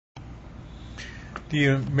The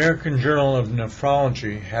American Journal of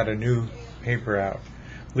Nephrology had a new paper out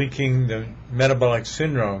linking the metabolic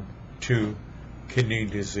syndrome to kidney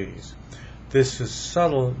disease. This is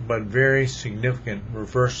subtle but very significant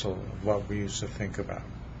reversal of what we used to think about.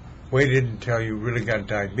 Waited until you really got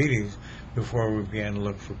diabetes before we began to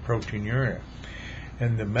look for proteinuria.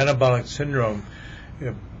 And the metabolic syndrome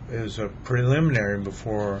is a preliminary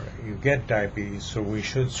before you get diabetes, so we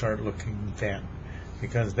should start looking then,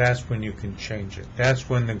 because that's when you can change it. That's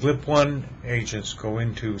when the GLP-1 agents go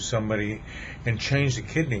into somebody and change the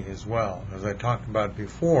kidney as well. As I talked about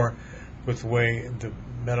before, with the way the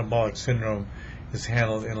metabolic syndrome is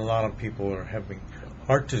handled, and a lot of people are having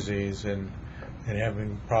heart disease and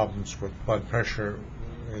having problems with blood pressure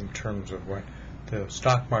in terms of what the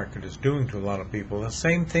stock market is doing to a lot of people. The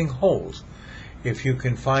same thing holds. If you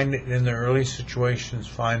can find it in the early situations,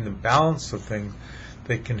 find the balance of things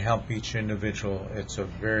that can help each individual, it's a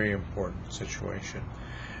very important situation.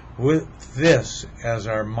 With this as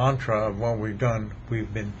our mantra of what we've done,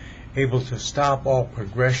 we've been able to stop all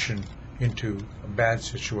progression into a bad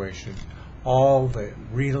situation. All the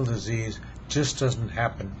renal disease just doesn't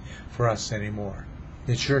happen for us anymore.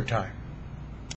 It's your time.